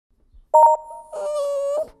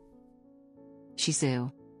Shih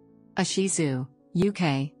Tzu. A Shih Tzu,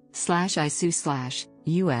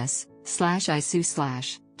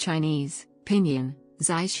 UK/ISU/US/ISU/ Chinese, pinyin,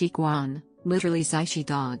 Zai Shi Quǎn, literally Zai Shi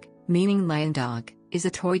dog, meaning lion dog, is a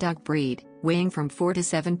toy dog breed, weighing from 4 to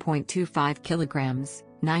 7.25 kilograms,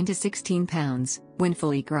 9 to 16 pounds, when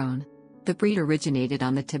fully grown. The breed originated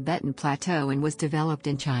on the Tibetan Plateau and was developed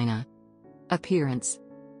in China. Appearance.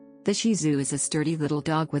 The Shih Tzu is a sturdy little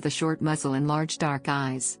dog with a short muzzle and large dark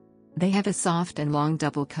eyes. They have a soft and long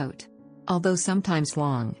double coat. Although sometimes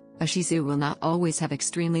long, a Shih Tzu will not always have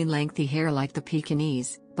extremely lengthy hair like the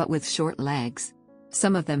Pekingese, but with short legs.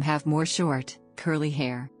 Some of them have more short, curly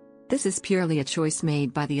hair. This is purely a choice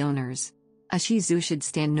made by the owners. A Shih Tzu should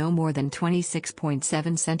stand no more than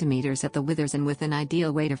 26.7 centimeters at the withers and with an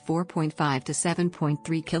ideal weight of 4.5 to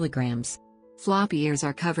 7.3 kilograms. Floppy ears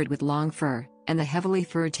are covered with long fur, and the heavily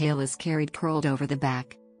furred tail is carried curled over the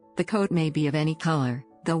back. The coat may be of any color,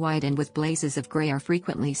 though white and with blazes of gray are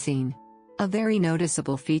frequently seen. A very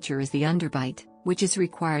noticeable feature is the underbite, which is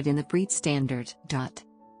required in the breed standard.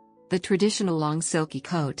 The traditional long silky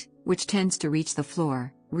coat, which tends to reach the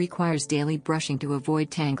floor, requires daily brushing to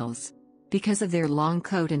avoid tangles. Because of their long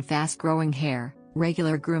coat and fast-growing hair,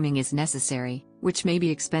 regular grooming is necessary, which may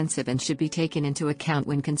be expensive and should be taken into account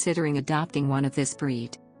when considering adopting one of this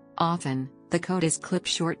breed. Often, the coat is clipped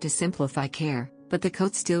short to simplify care, but the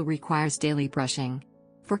coat still requires daily brushing.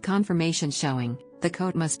 For conformation showing, the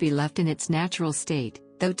coat must be left in its natural state,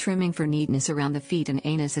 though trimming for neatness around the feet and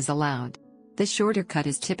anus is allowed. The shorter cut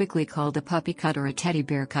is typically called a puppy cut or a teddy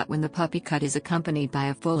bear cut when the puppy cut is accompanied by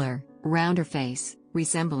a fuller, rounder face,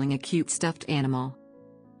 resembling a cute stuffed animal.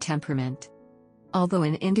 Temperament. Although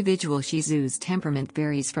an individual Shih Tzu's temperament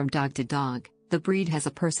varies from dog to dog, the breed has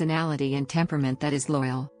a personality and temperament that is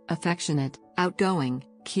loyal, affectionate, outgoing,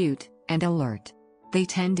 cute, and alert. They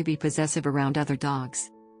tend to be possessive around other dogs.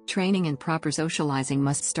 Training and proper socializing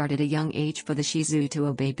must start at a young age for the Shih Tzu to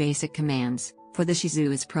obey basic commands, for the Shih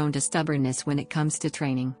Tzu is prone to stubbornness when it comes to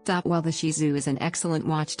training. While the Shih Tzu is an excellent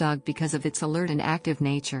watchdog because of its alert and active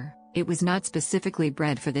nature, it was not specifically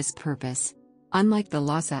bred for this purpose. Unlike the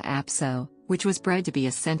Lhasa Apso, which was bred to be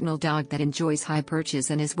a sentinel dog that enjoys high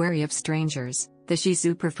perches and is wary of strangers, the Shih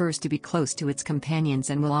Tzu prefers to be close to its companions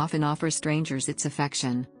and will often offer strangers its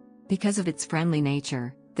affection. Because of its friendly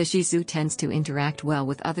nature, the Shih Tzu tends to interact well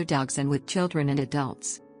with other dogs and with children and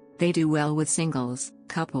adults. They do well with singles,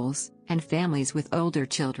 couples, and families with older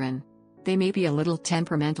children. They may be a little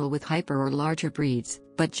temperamental with hyper or larger breeds,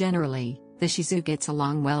 but generally, the Shih Tzu gets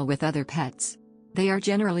along well with other pets. They are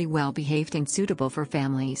generally well behaved and suitable for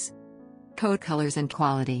families. Coat colors and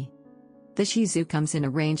quality. The Shih Tzu comes in a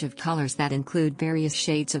range of colors that include various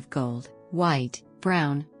shades of gold, white,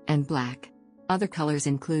 brown, and black. Other colors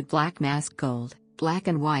include black mask gold, black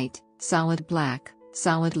and white, solid black,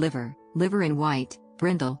 solid liver, liver and white,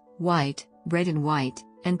 brindle, white, red and white,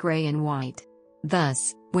 and gray and white.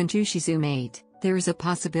 Thus, when two Shih Tzu mate, there is a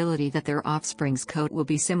possibility that their offspring's coat will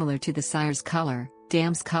be similar to the sire's color,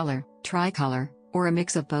 dam's color, tricolor, or a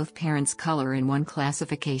mix of both parents' color in one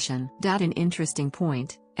classification. An interesting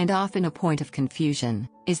point, and often a point of confusion,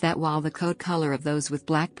 is that while the coat color of those with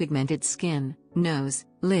black pigmented skin, nose,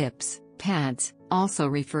 lips, pads, also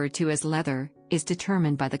referred to as leather, is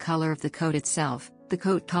determined by the color of the coat itself, the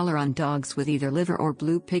coat color on dogs with either liver or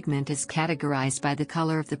blue pigment is categorized by the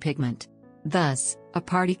color of the pigment. Thus, a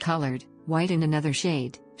party-colored, white and another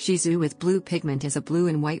shade, Shih Tzu with blue pigment is a blue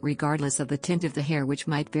and white regardless of the tint of the hair, which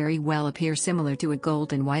might very well appear similar to a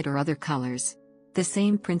gold and white or other colors. The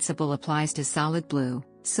same principle applies to solid blue,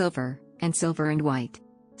 silver, and silver and white.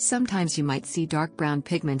 Sometimes you might see dark brown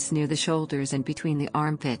pigments near the shoulders and between the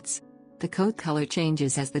armpits. The coat color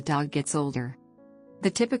changes as the dog gets older. The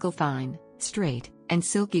typical fine, straight, and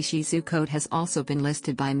silky Shih Tzu coat has also been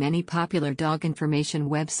listed by many popular dog information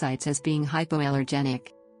websites as being hypoallergenic.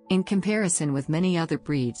 In comparison with many other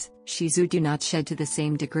breeds, Shih Tzu do not shed to the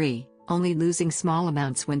same degree, only losing small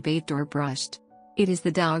amounts when bathed or brushed. It is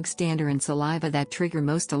the dog's dander and saliva that trigger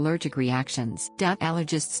most allergic reactions.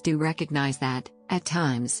 Allergists do recognize that, at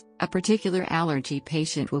times, a particular allergy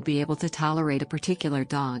patient will be able to tolerate a particular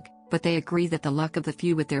dog, but they agree that the luck of the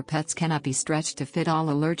few with their pets cannot be stretched to fit all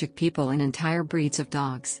allergic people and entire breeds of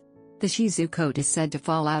dogs. The Shih Tzu coat is said to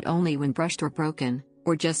fall out only when brushed or broken,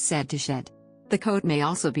 or just said to shed. The coat may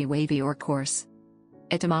also be wavy or coarse.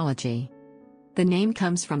 Etymology. The name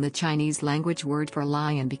comes from the Chinese language word for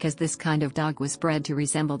lion because this kind of dog was bred to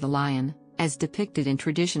resemble the lion, as depicted in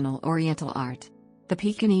traditional Oriental art. The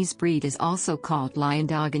Pekingese breed is also called lion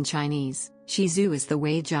dog in Chinese. Shih Tzu is the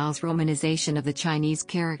Wei-jiao's romanization of the Chinese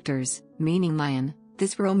characters, meaning lion.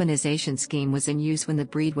 This romanization scheme was in use when the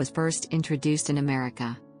breed was first introduced in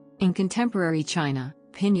America. In contemporary China,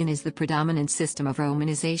 pinyin is the predominant system of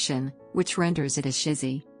romanization, which renders it as Shih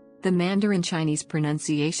Tzu. The Mandarin Chinese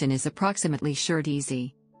pronunciation is approximately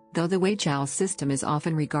ʃiː́tsuː. Though the Weijiao system is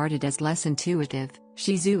often regarded as less intuitive,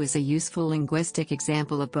 Shih Tzu is a useful linguistic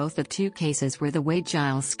example of both the two cases where the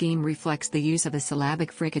Weijiao scheme reflects the use of a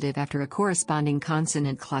syllabic fricative after a corresponding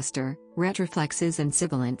consonant cluster, retroflexes and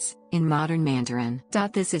sibilants, in modern Mandarin.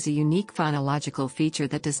 This is a unique phonological feature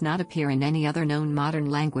that does not appear in any other known modern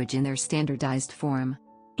language in their standardized form.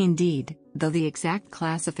 Indeed, though the exact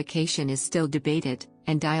classification is still debated,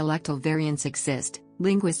 and dialectal variants exist,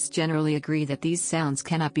 linguists generally agree that these sounds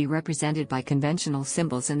cannot be represented by conventional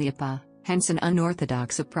symbols in the APA, hence an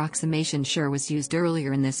unorthodox approximation sure was used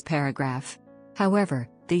earlier in this paragraph. However,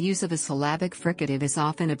 the use of a syllabic fricative is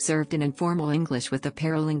often observed in informal English with the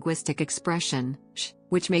paralinguistic expression, sh,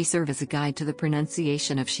 which may serve as a guide to the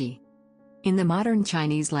pronunciation of shi. In the modern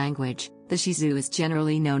Chinese language, the Shih Tzu is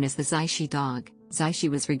generally known as the Zaishi dog. Zaishi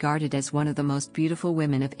was regarded as one of the most beautiful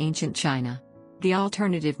women of ancient China. The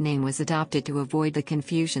alternative name was adopted to avoid the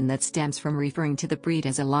confusion that stems from referring to the breed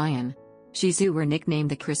as a lion. Shih Tzu were nicknamed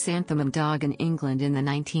the chrysanthemum dog in England in the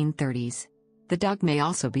 1930s. The dog may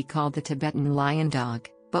also be called the Tibetan lion dog,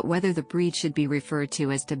 but whether the breed should be referred to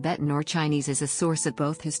as Tibetan or Chinese is a source of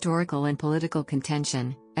both historical and political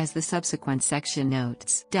contention, as the subsequent section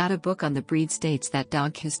notes. A book on the breed states that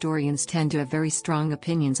dog historians tend to have very strong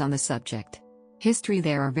opinions on the subject. History.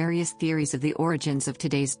 There are various theories of the origins of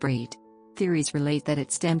today's breed. Theories relate that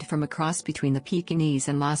it stemmed from a cross between the Pekingese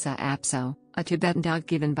and Lhasa Apso, a Tibetan dog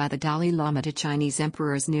given by the Dalai Lama to Chinese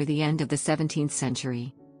emperors near the end of the 17th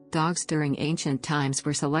century. Dogs during ancient times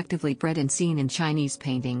were selectively bred and seen in Chinese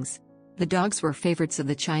paintings. The dogs were favorites of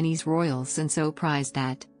the Chinese royals and so prized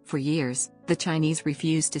that, for years, the Chinese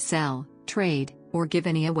refused to sell, trade, or give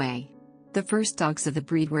any away. The first dogs of the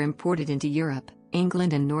breed were imported into Europe,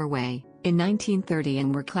 England and Norway, in 1930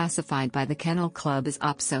 and were classified by the Kennel Club as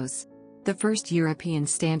Apsos. The first European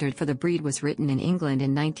standard for the breed was written in England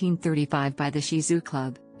in 1935 by the Shih Tzu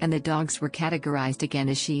Club, and the dogs were categorized again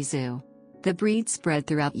as Shih Tzu. The breed spread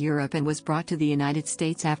throughout Europe and was brought to the United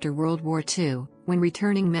States after World War II, when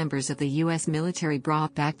returning members of the U.S. military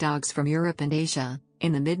brought back dogs from Europe and Asia,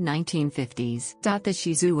 in the mid-1950s. The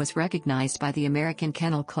Shih Tzu was recognized by the American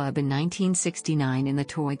Kennel Club in 1969 in the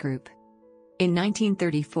toy group. In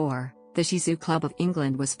 1934, the Shih Tzu Club of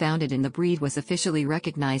England was founded and the breed was officially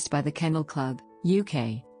recognized by the Kennel Club,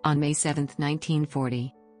 UK, on May 7,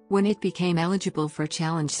 1940. When it became eligible for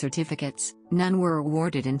challenge certificates, none were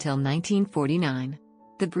awarded until 1949.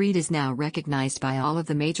 The breed is now recognized by all of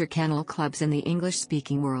the major kennel clubs in the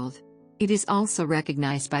English-speaking world. It is also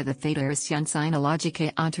recognized by the Fédération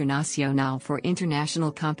Canidae Internationale for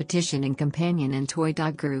International Competition in Companion and Toy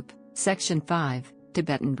Dog Group, Section 5,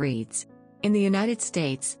 Tibetan Breeds. In the United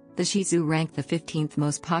States, the Shih Tzu ranked the 15th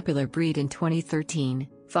most popular breed in 2013,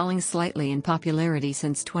 falling slightly in popularity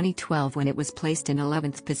since 2012 when it was placed in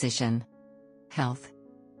 11th position. Health.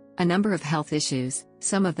 A number of health issues,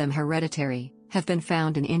 some of them hereditary, have been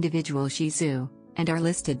found in individual Shih Tzu, and are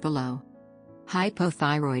listed below.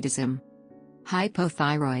 Hypothyroidism.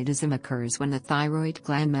 Hypothyroidism occurs when the thyroid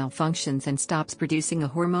gland malfunctions and stops producing a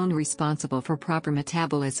hormone responsible for proper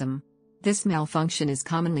metabolism. This malfunction is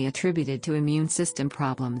commonly attributed to immune system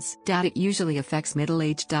problems. It usually affects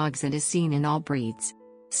middle-aged dogs and is seen in all breeds.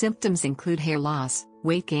 Symptoms include hair loss,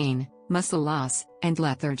 weight gain, muscle loss, and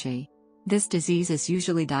lethargy. This disease is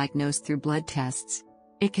usually diagnosed through blood tests.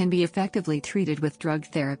 It can be effectively treated with drug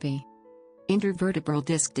therapy. Intervertebral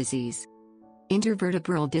disc disease.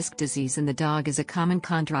 Intervertebral disc disease in the dog is a common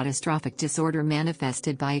chondrodystrophic disorder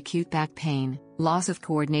manifested by acute back pain, loss of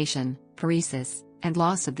coordination, paresis, and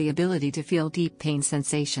loss of the ability to feel deep pain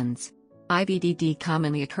sensations. IBDD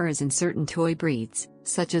commonly occurs in certain toy breeds,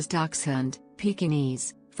 such as Dachshund,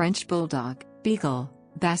 Pekingese, French Bulldog, Beagle,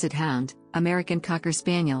 Basset Hound, American Cocker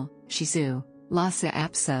Spaniel, Shih Tzu, Lhasa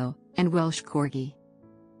Apso, and Welsh Corgi.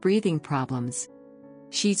 Breathing problems.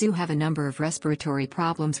 Shih Tzu have a number of respiratory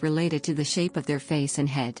problems related to the shape of their face and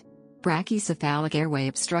head. Brachycephalic airway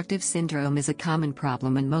obstructive syndrome is a common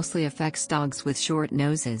problem and mostly affects dogs with short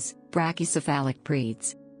noses, brachycephalic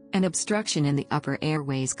breeds. An obstruction in the upper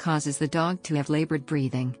airways causes the dog to have labored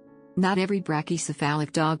breathing. Not every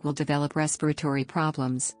brachycephalic dog will develop respiratory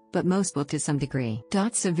problems, but most will to some degree.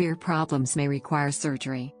 Severe problems may require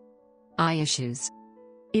surgery. Eye issues.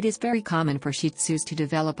 It is very common for Shih Tzus to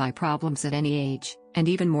develop eye problems at any age, and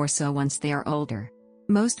even more so once they are older.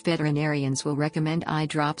 Most veterinarians will recommend eye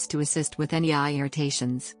drops to assist with any eye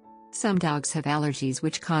irritations. Some dogs have allergies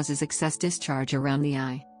which causes excess discharge around the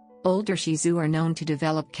eye. Older Shih Tzu are known to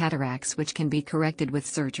develop cataracts which can be corrected with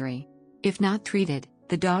surgery. If not treated,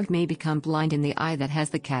 The dog may become blind in the eye that has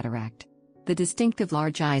the cataract. The distinctive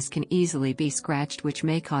large eyes can easily be scratched, which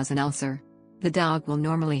may cause an ulcer. The dog will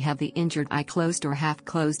normally have the injured eye closed or half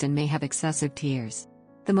closed and may have excessive tears.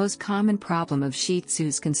 The most common problem of Shih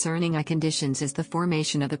Tzus concerning eye conditions is the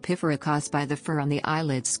formation of epiphora caused by the fur on the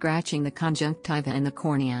eyelids scratching the conjunctiva and the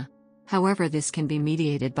cornea. However, this can be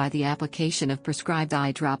mediated by the application of prescribed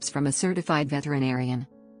eye drops from a certified veterinarian.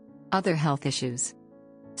 Other health issues.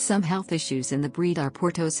 Some health issues in the breed are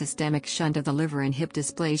portosystemic shunt of the liver and hip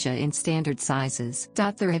dysplasia in standard sizes.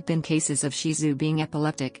 There have been cases of Shih Tzu being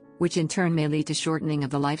epileptic, which in turn may lead to shortening of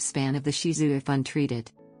the lifespan of the Shih Tzu if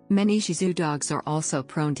untreated. Many Shih Tzu dogs are also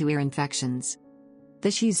prone to ear infections. The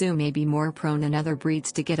Shih Tzu may be more prone than other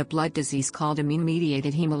breeds to get a blood disease called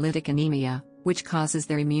immune-mediated hemolytic anemia, which causes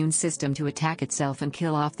their immune system to attack itself and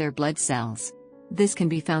kill off their blood cells. This can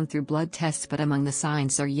be found through blood tests, but among the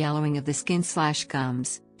signs are yellowing of the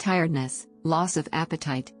skin/gums, tiredness, loss of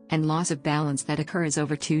appetite, and loss of balance that occurs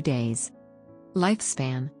over 2 days.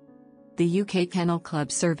 Lifespan. The UK Kennel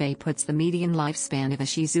Club survey puts the median lifespan of a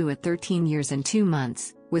Shih Tzu at 13 years and 2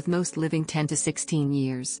 months, with most living 10 to 16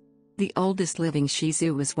 years. The oldest living Shih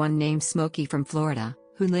Tzu was one named Smokey from Florida,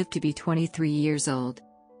 who lived to be 23 years old.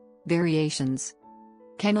 Variations.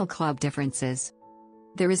 Kennel Club differences.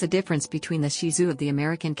 There is a difference between the Shih Tzu of the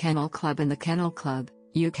American Kennel Club and the Kennel Club,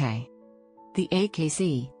 UK. The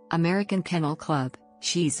AKC, American Kennel Club,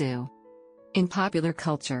 Shih Tzu. In popular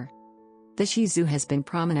culture, the Shih Tzu has been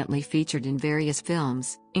prominently featured in various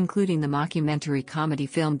films, including the mockumentary comedy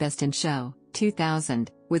film Best in Show,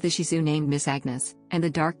 2000, with a Shih Tzu named Miss Agnes, and the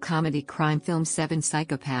dark comedy crime film Seven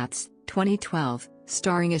Psychopaths, 2012,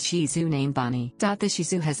 starring a Shih Tzu named Bonnie. The Shih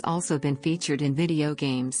Tzu has also been featured in video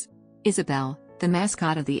games. Isabelle, the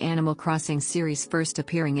mascot of the Animal Crossing series, first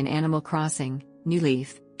appearing in Animal Crossing, New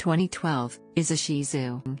Leaf, 2012, is a Shih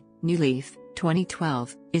Tzu. New Leaf,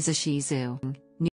 2012, is a Shih Tzu.